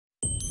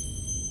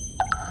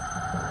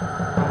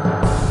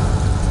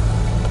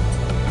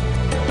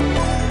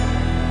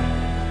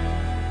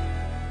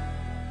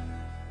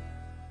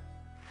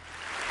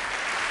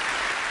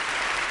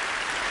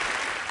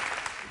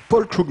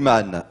Paul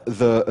Krugman,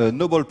 the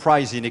Nobel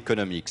Prize in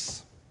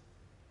Economics,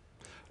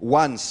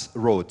 once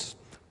wrote,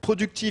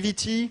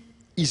 "Productivity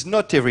is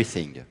not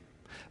everything,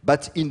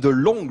 but in the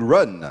long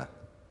run,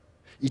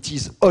 it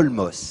is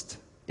almost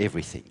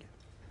everything."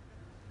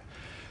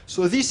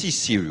 So this is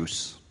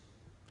serious.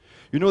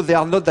 You know, there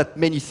are not that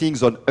many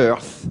things on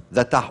earth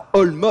that are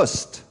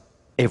almost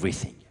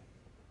everything.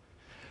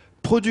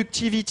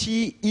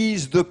 Productivity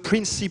is the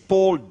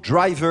principal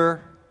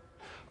driver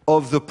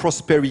of the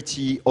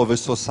prosperity of a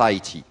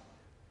society.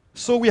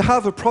 So we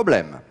have a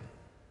problem.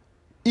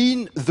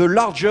 In the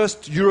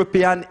largest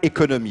European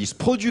economies,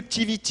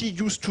 productivity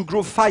used to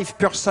grow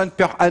 5%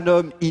 per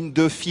annum in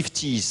the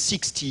 50s,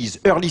 60s,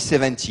 early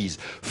 70s.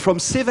 From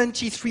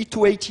 73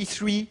 to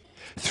 83,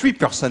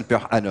 3%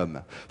 per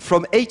annum.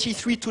 From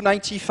 83 to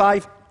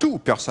 95,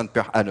 2%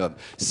 per annum.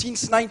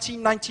 Since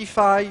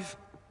 1995,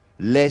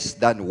 less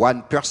than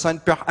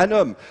 1% per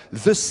annum.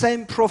 The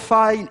same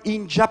profile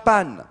in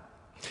Japan.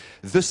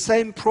 The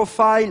same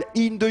profile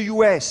in the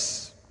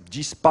US,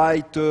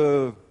 despite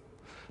a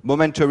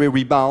momentary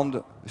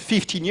rebound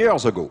 15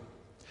 years ago.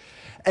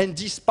 And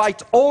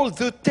despite all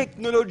the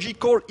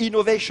technological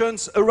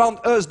innovations around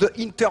us, the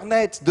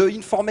internet, the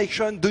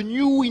information, the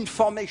new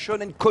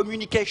information and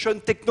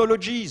communication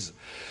technologies,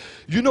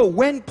 you know,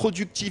 when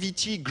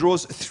productivity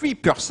grows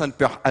 3%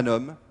 per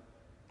annum,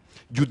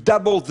 you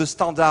double the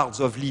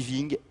standards of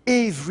living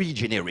every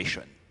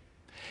generation.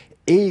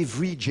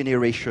 Every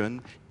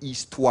generation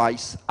is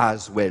twice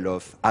as well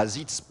off as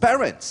its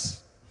parents.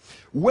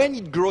 When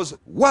it grows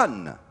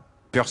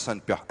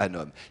 1% per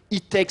annum,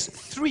 it takes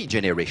 3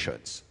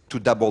 generations to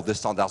double the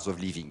standards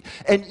of living.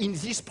 And in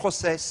this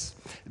process,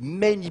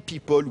 many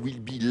people will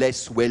be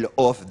less well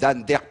off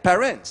than their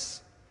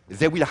parents.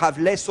 They will have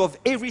less of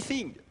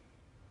everything.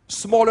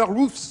 Smaller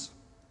roofs,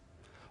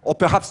 or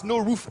perhaps no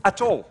roof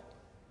at all.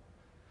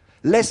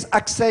 Less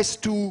access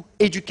to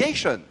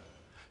education,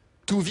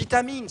 to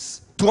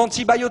vitamins, to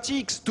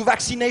antibiotics, to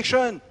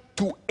vaccination,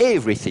 to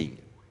everything.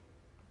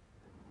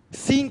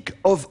 Think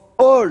of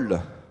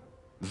all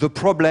the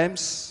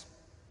problems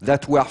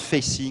that we are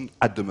facing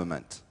at the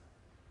moment.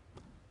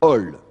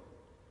 All.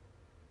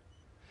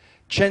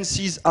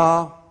 Chances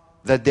are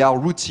that they are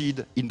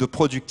rooted in the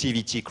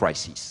productivity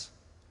crisis.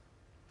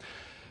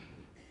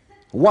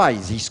 Why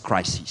this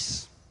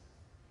crisis?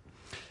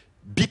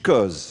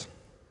 Because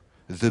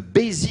the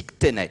basic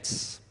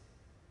tenets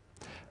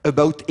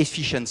about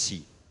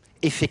efficiency,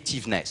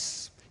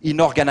 effectiveness, in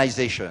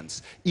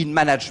organizations, in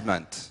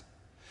management,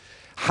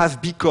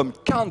 have become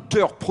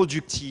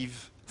counterproductive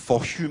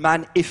for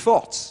human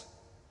efforts.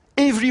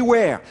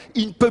 Everywhere,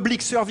 in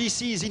public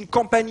services, in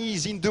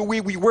companies, in the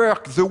way we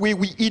work, the way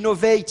we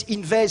innovate,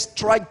 invest,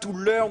 try to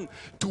learn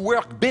to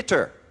work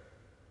better.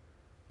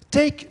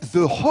 Take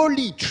the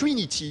holy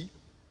trinity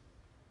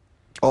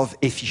of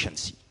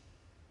efficiency.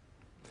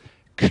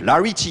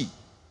 Clarity,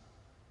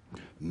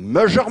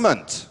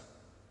 measurement,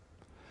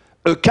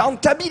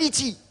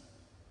 accountability.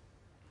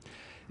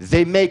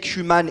 They make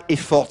human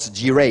efforts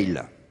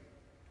derail.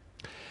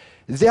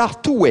 There are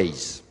 2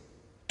 ways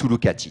to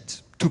look at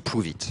it, to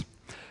prove it.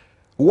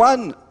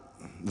 One,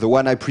 the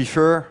one I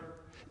prefer,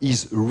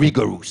 is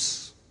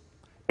rigorous,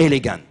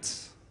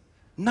 elegant,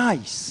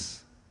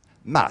 nice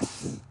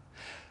math.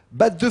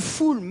 But the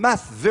full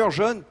math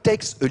version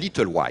takes a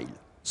little while.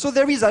 So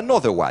there is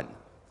another one.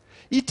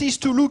 It is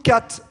to look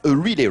at a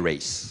relay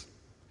race.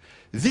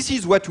 This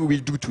is what we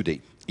will do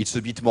today. It's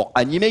a bit more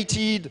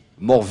animated,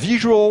 more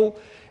visual,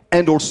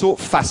 and also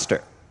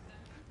faster.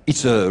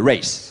 It's a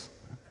race.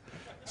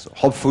 So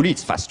hopefully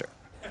it's faster.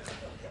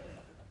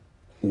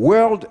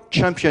 World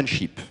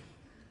Championship,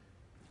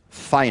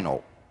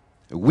 final,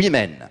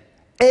 women,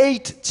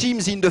 8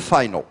 teams in the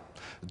final.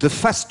 The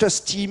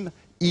fastest team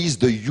is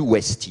the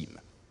US team.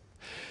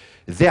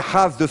 They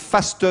have the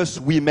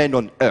fastest women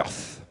on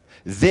earth.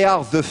 They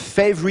are the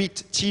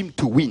favorite team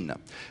to win.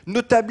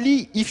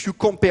 Notably, if you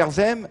compare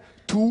them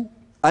to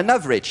an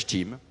average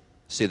team,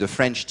 say the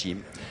French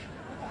team,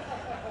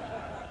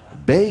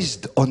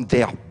 based on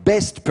their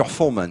best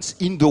performance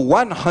in the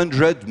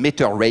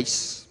 100-meter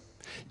race,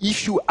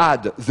 if you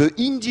add the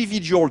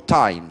individual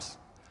times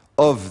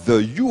of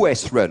the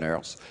US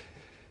runners,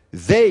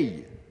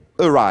 they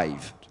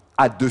arrived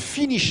at the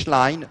finish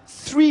line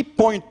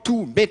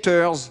 3.2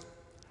 meters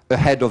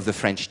ahead of the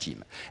French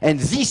team. And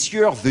this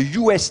year, the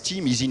US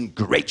team is in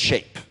great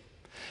shape.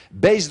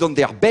 Based on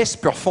their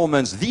best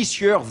performance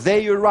this year,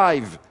 they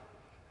arrive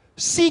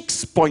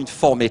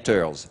 6.4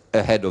 meters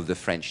ahead of the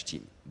French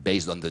team,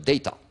 based on the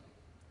data.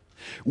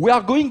 We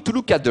are going to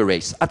look at the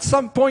race. At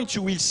some point,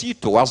 you will see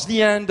towards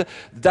the end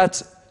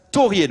that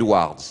Tori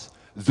Edwards,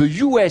 the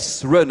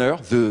US runner,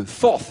 the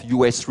 4th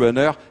US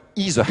runner,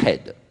 is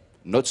ahead.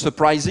 Not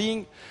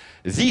surprising.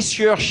 This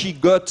year, she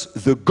got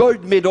the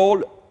gold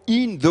medal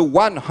in the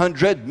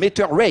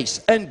 100-meter race.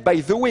 And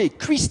by the way,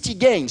 Christy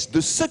Gaines,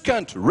 the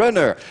 2nd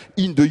runner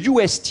in the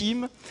US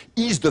team,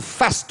 is the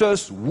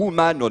fastest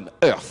woman on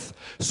earth.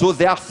 So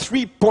there are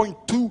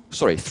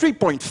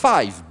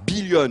 3.5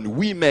 billion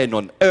women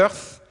on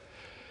earth.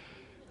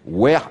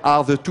 Where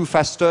are the 2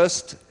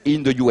 fastest?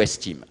 In the US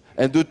team.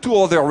 And the two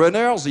other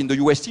runners in the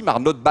US team are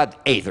not bad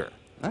either.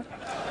 Huh?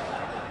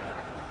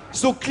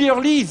 So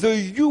clearly, the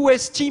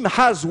US team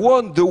has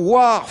won the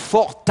war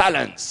for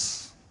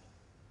talents.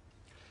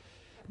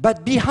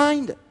 But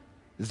behind,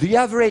 the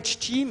average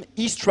team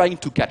is trying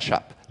to catch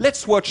up.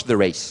 Let's watch the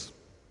race.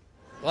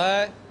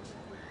 Ouais.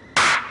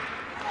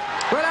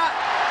 Voilà,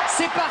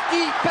 c'est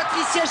parti.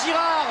 Patricia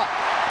Girard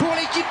pour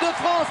l'équipe de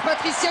France.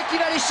 Patricia qui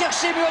va aller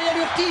chercher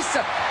Muriel Urtis.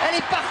 Elle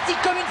est partie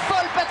comme une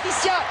folle,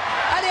 Patricia.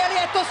 Allez,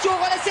 allez, attention,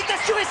 voilà, c'est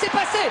assuré, c'est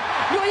passé.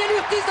 Muriel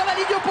Urtis dans la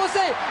ligne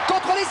opposée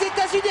contre les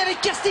États-Unis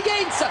avec Kirsty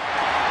Gaines.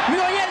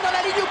 Muriel dans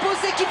la ligne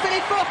opposée qui fait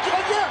l'effort, qui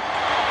revient.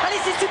 Allez,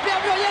 c'est super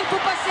Muriel,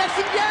 faut passer à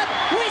Sylviane.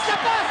 Oui, ça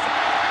passe.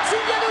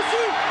 Sylviane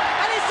aussi.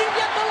 Allez,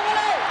 Sylviane dans le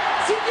relais.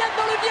 Sylviane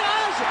dans le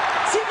virage.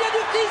 Sylviane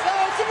Urtis,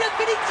 Sylviane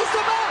Félix qui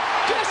se bat.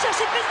 Qui va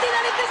chercher Christine.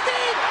 Allez,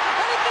 Christine.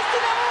 Allez,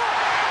 Christine Haro.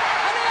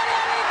 Allez, allez,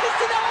 allez,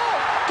 Christine Haro.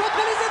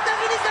 Contre les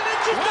États-Unis, ça va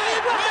être juste à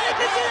voir. Allez,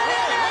 Christine,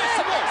 allez, allez,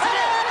 allez.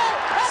 Allez, allez, allez.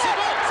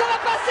 Ça va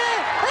passer.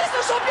 Allez,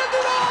 c'est championne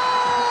du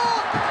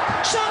monde.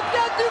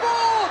 Championne du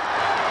monde.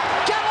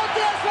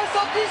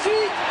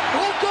 41-78.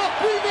 Record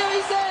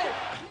pulvérisé.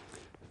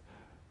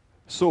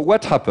 So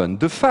what happened?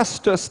 The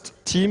fastest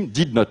team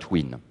did not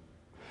win.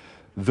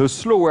 The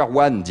slower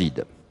one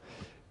did.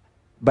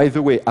 By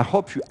the way, I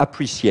hope you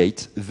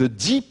appreciate the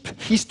deep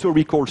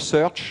historical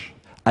search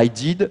I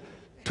did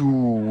to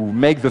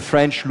make the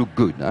French look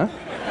good. Huh?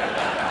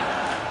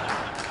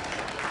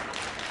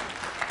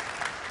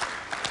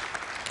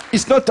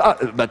 It's not,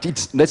 but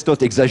let's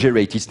not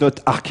exaggerate, it's not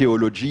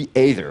archaeology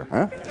either.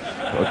 Huh?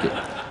 Okay.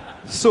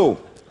 So,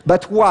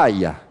 but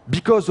why?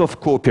 Because of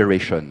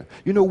cooperation.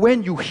 You know,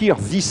 when you hear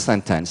this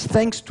sentence,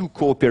 thanks to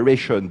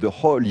cooperation, the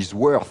whole is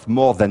worth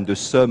more than the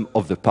sum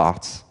of the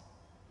parts.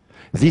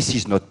 This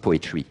is not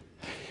poetry.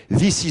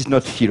 This is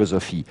not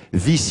philosophy.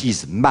 This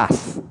is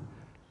math.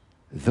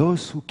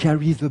 Those who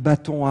carry the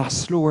baton are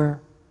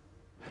slower,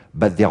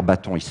 but their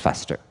baton is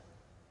faster.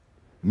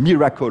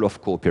 Miracle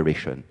of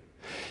cooperation.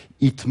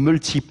 It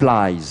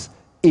multiplies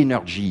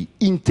energy,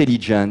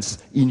 intelligence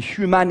in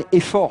human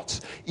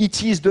efforts.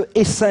 It is the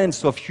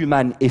essence of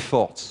human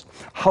efforts.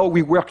 How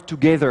we work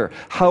together,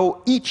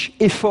 how each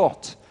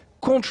effort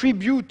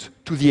contributes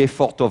to the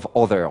effort of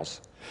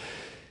others.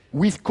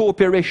 With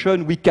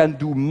cooperation, we can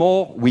do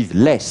more with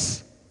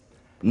less.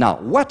 Now,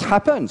 what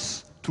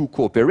happens to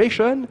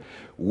cooperation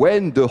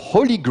when the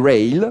Holy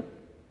Grail,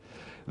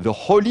 the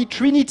Holy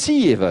Trinity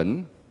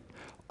even,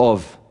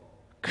 of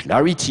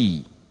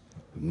clarity,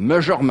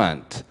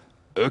 measurement,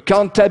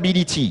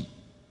 accountability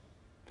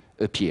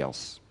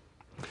appears?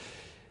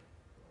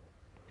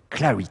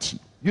 Clarity.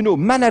 You know,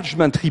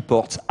 management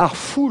reports are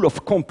full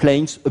of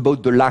complaints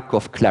about the lack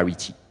of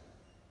clarity.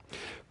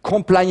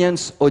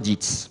 Compliance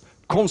audits,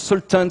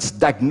 consultants'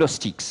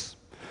 diagnostics.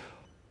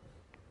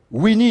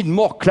 We need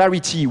more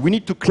clarity. We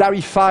need to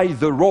clarify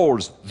the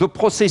roles, the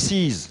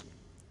processes.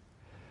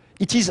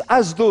 It is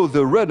as though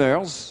the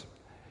runners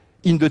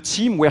in the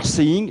team were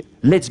saying,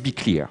 let's be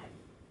clear.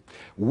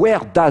 Where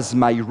does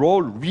my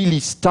role really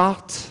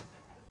start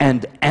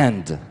and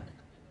end?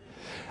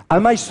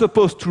 Am I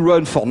supposed to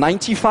run for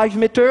 95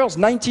 meters,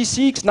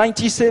 96,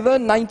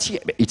 97, 90?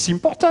 It's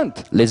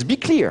important. Let's be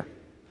clear.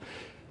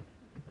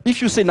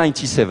 If you say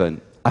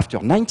 97,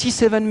 after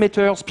 97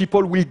 meters,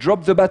 people will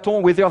drop the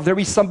baton whether there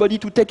is somebody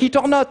to take it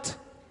or not.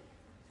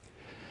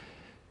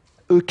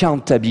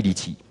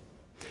 Accountability.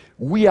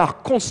 We are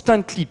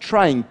constantly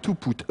trying to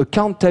put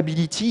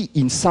accountability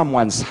in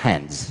someone's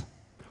hands.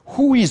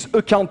 Who is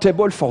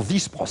accountable for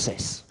this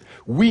process?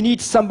 We need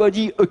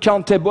somebody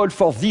accountable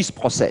for this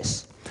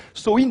process.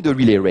 So in the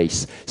relay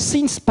race,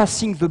 since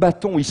passing the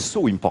baton is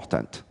so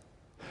important,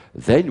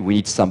 then we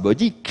need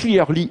somebody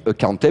clearly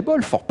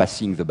accountable for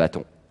passing the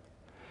baton.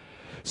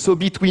 So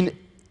between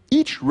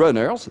each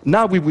runners,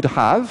 now we would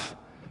have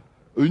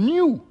a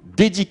new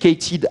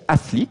dedicated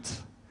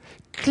athlete,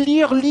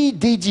 clearly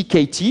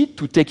dedicated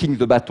to taking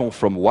the baton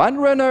from one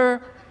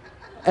runner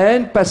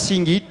and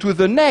passing it to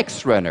the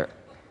next runner.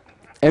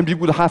 And we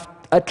would have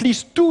at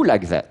least two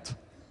like that.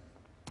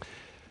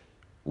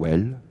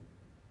 Well,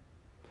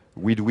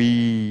 would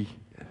we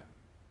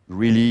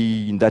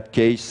really, in that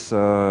case,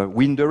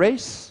 win the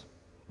race?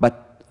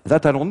 But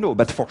that I don't know.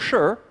 But for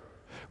sure,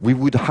 we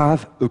would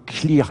have a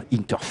clear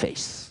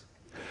interface,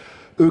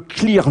 a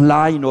clear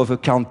line of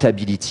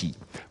accountability.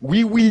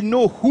 We will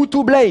know who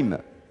to blame,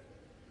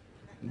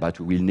 but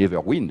we will never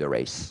win the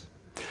race.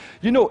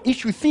 You know,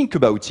 if you think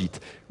about it,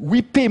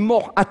 we pay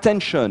more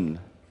attention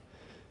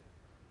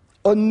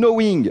on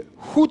knowing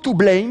who to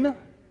blame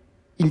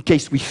in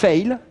case we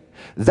fail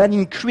than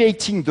in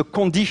creating the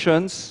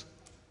conditions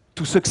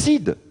to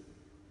succeed.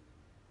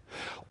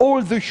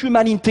 All the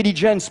human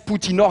intelligence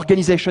put in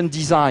organization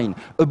design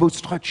about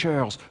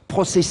structures,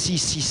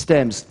 processes,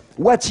 systems,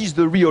 what is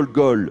the real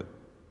goal?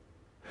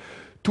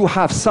 To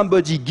have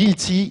somebody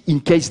guilty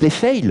in case they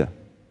fail.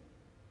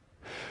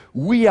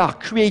 We are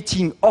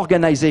creating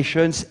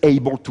organizations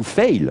able to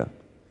fail,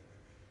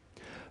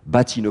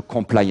 but in a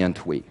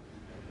compliant way.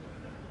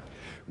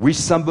 With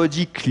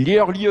somebody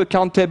clearly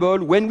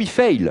accountable when we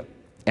fail.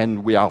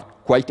 And we are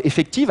quite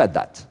effective at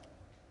that.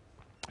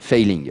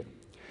 Failing.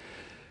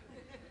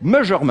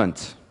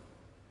 Measurement.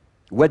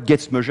 What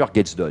gets measured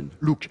gets done.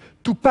 Look,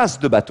 to pass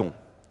the baton,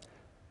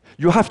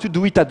 you have to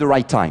do it at the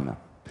right time,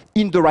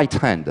 in the right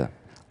hand,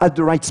 at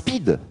the right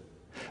speed.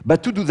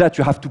 But to do that,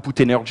 you have to put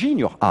energy in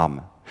your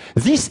arm.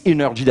 This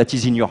energy that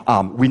is in your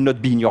arm will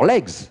not be in your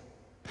legs.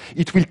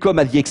 It will come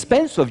at the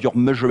expense of your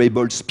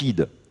measurable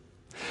speed.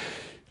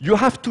 You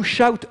have to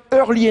shout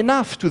early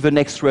enough to the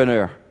next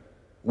runner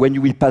when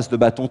you will pass the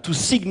baton to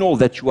signal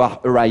that you are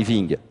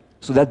arriving,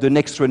 so that the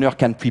next runner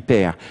can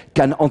prepare,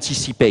 can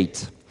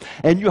anticipate.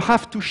 And you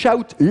have to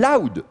shout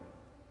loud,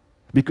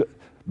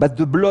 but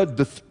the blood,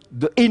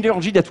 the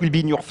energy that will be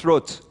in your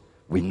throat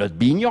will not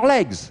be in your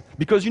legs,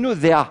 because you know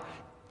there are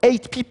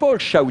 8 people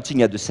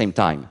shouting at the same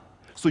time.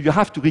 So you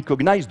have to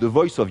recognize the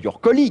voice of your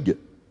colleague.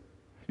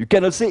 You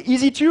cannot say,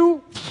 "Is it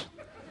you?"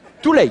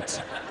 Too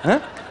late.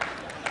 Huh?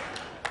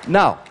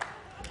 Now,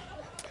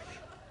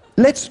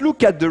 let's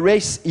look at the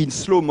race in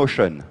slow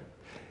motion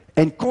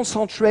and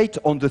concentrate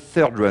on the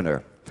third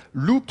runner.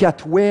 Look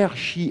at where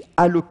she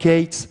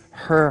allocates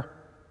her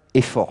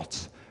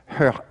efforts,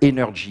 her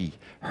energy,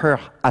 her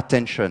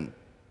attention.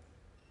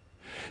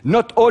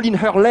 Not all in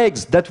her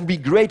legs, that would be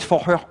great for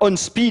her own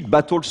speed,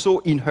 but also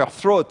in her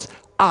throat,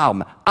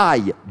 arm,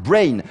 eye,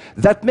 brain,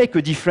 that make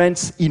a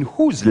difference in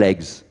whose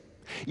legs?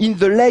 In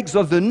the legs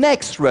of the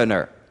next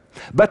runner.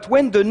 But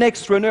when the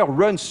next runner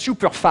runs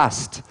super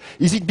fast,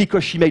 is it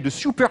because she made a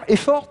super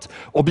effort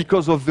or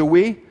because of the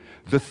way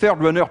the third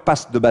runner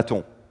passed the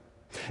baton?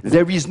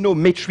 There is no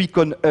metric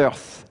on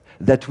earth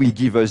that will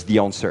give us the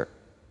answer.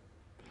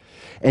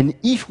 And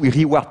if we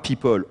reward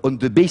people on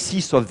the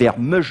basis of their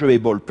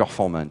measurable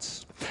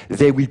performance,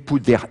 they will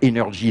put their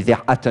energy,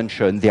 their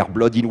attention, their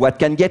blood in what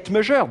can get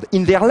measured,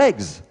 in their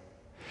legs.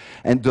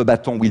 And the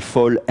baton will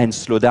fall and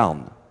slow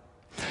down.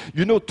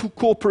 You know, to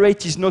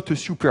cooperate is not a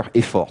super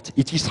effort.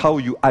 It is how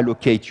you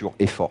allocate your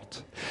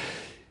effort.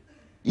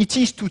 It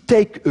is to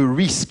take a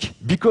risk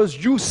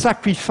because you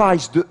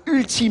sacrifice the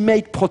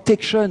ultimate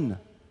protection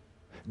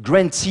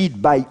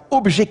granted by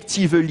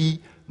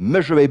objectively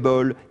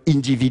measurable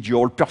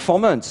individual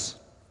performance.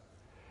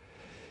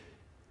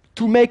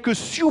 To make a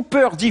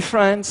super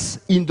difference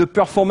in the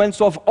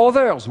performance of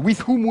others with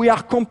whom we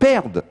are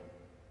compared.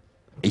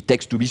 It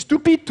takes to be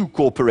stupid to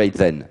cooperate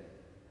then.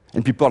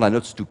 And people are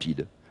not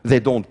stupid. They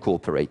don't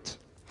cooperate.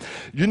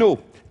 You know,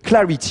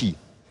 clarity,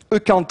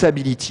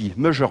 accountability,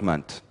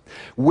 measurement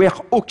were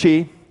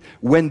okay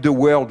when the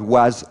world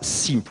was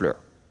simpler.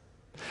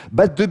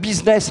 But the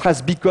business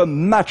has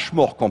become much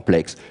more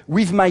complex.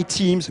 With my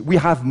teams, we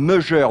have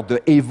measured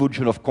the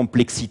evolution of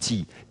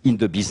complexity in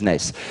the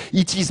business.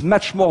 It is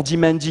much more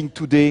demanding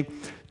today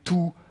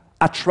to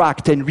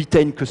attract and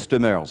retain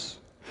customers,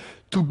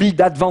 to build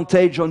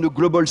advantage on a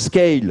global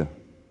scale,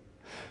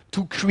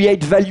 to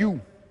create value.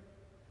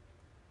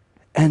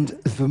 And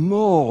the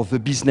more the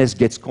business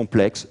gets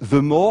complex,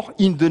 the more,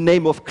 in the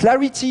name of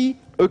clarity,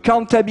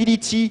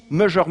 accountability,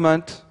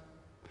 measurement,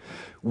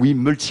 we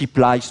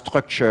multiply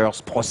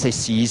structures,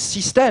 processes,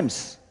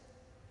 systems.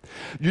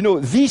 You know,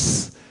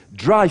 this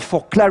drive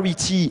for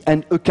clarity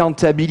and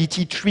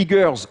accountability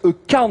triggers a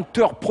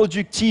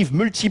counterproductive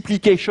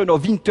multiplication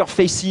of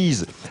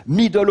interfaces,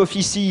 middle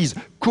offices,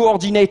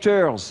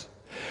 coordinators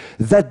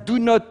that do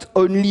not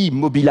only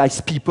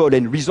mobilize people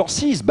and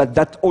resources, but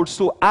that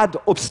also add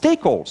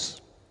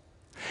obstacles.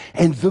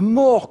 And the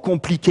more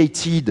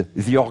complicated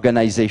the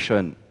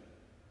organization,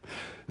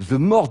 the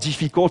more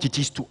difficult it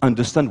is to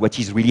understand what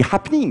is really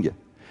happening.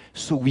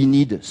 So we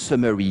need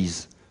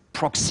summaries,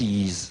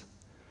 proxies,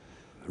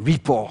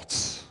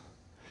 reports,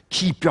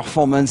 key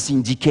performance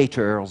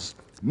indicators,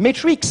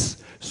 metrics,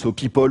 so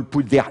people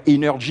put their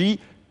energy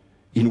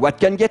in what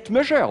can get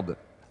measured,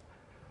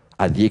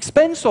 at the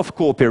expense of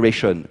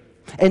cooperation.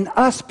 And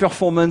as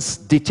performance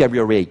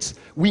deteriorates,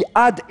 we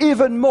add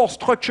even more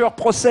structure,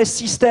 process,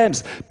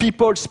 systems.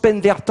 People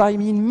spend their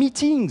time in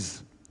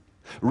meetings,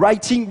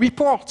 writing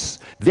reports.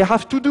 They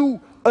have to do,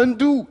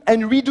 undo,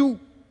 and redo.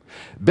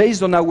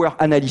 Based on our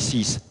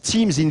analysis,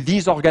 teams in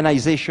these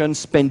organizations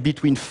spend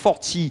between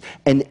 40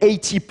 and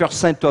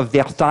 80% of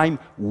their time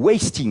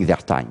wasting their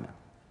time,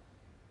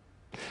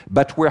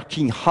 but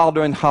working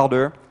harder and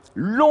harder,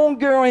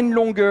 longer and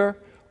longer,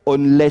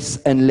 on less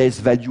and less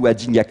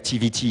value-adding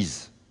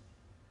activities.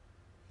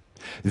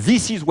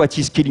 This is what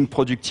is killing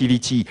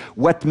productivity,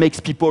 what makes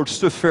people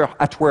suffer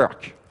at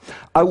work.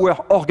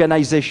 Our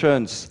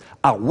organizations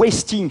are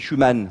wasting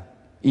human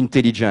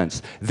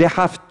intelligence. They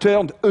have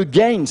turned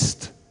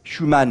against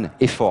human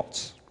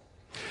efforts.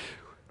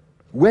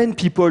 When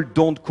people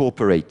don't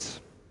cooperate,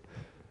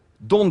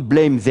 don't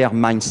blame their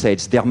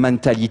mindsets, their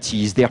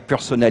mentalities, their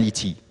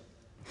personality.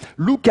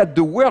 Look at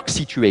the work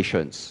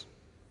situations.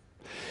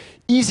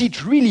 Is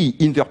it really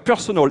in their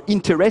personal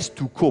interest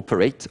to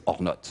cooperate or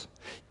not?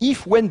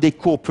 If when they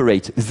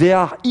cooperate, they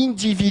are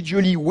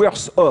individually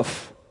worse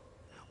off,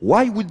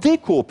 why would they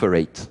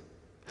cooperate?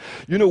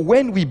 You know,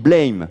 when we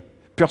blame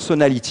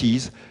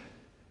personalities,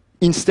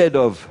 instead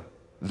of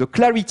the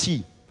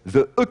clarity,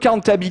 the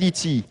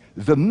accountability,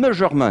 the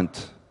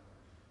measurement,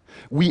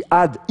 we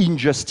add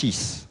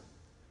injustice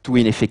to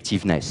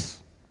ineffectiveness.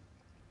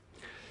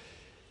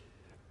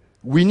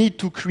 We need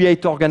to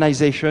create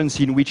organizations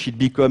in which it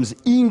becomes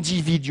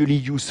individually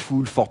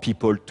useful for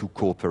people to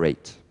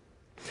cooperate.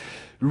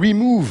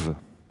 Remove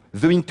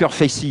the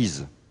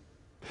interfaces,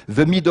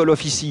 the middle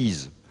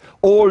offices,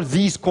 all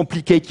these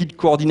complicated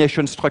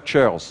coordination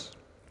structures.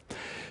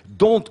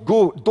 Don't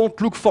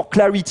look for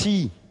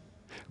clarity,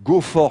 go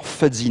for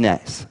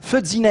fuzziness.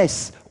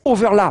 Fuzziness,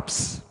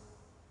 overlaps.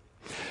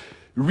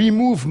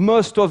 Remove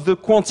most of the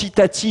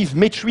quantitative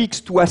metrics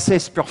to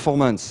assess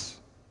performance.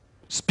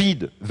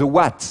 Speed, the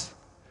what.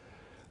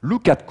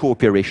 Look at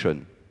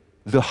cooperation,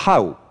 the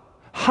how.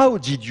 How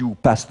did you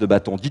pass the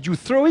baton? Did you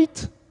throw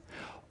it?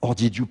 Or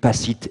did you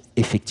pass it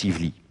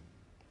effectively?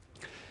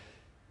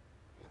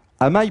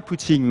 Am I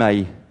putting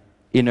my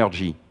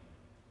energy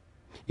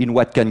in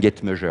what can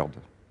get measured?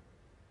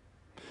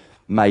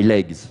 My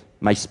legs,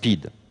 my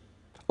speed,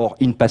 or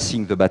in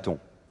passing the baton?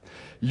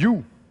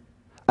 You,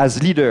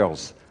 as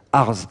leaders,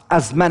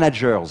 as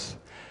managers,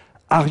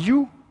 are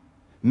you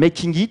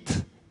making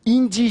it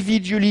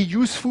individually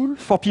useful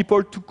for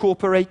people to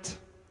cooperate?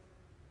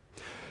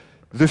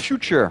 The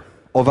future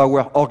of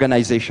our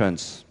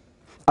organizations,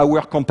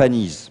 our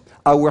companies,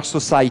 our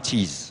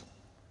societies,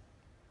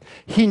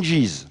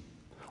 hinges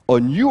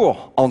on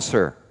your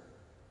answer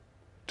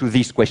to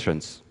these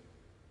questions.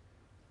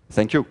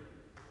 Thank you.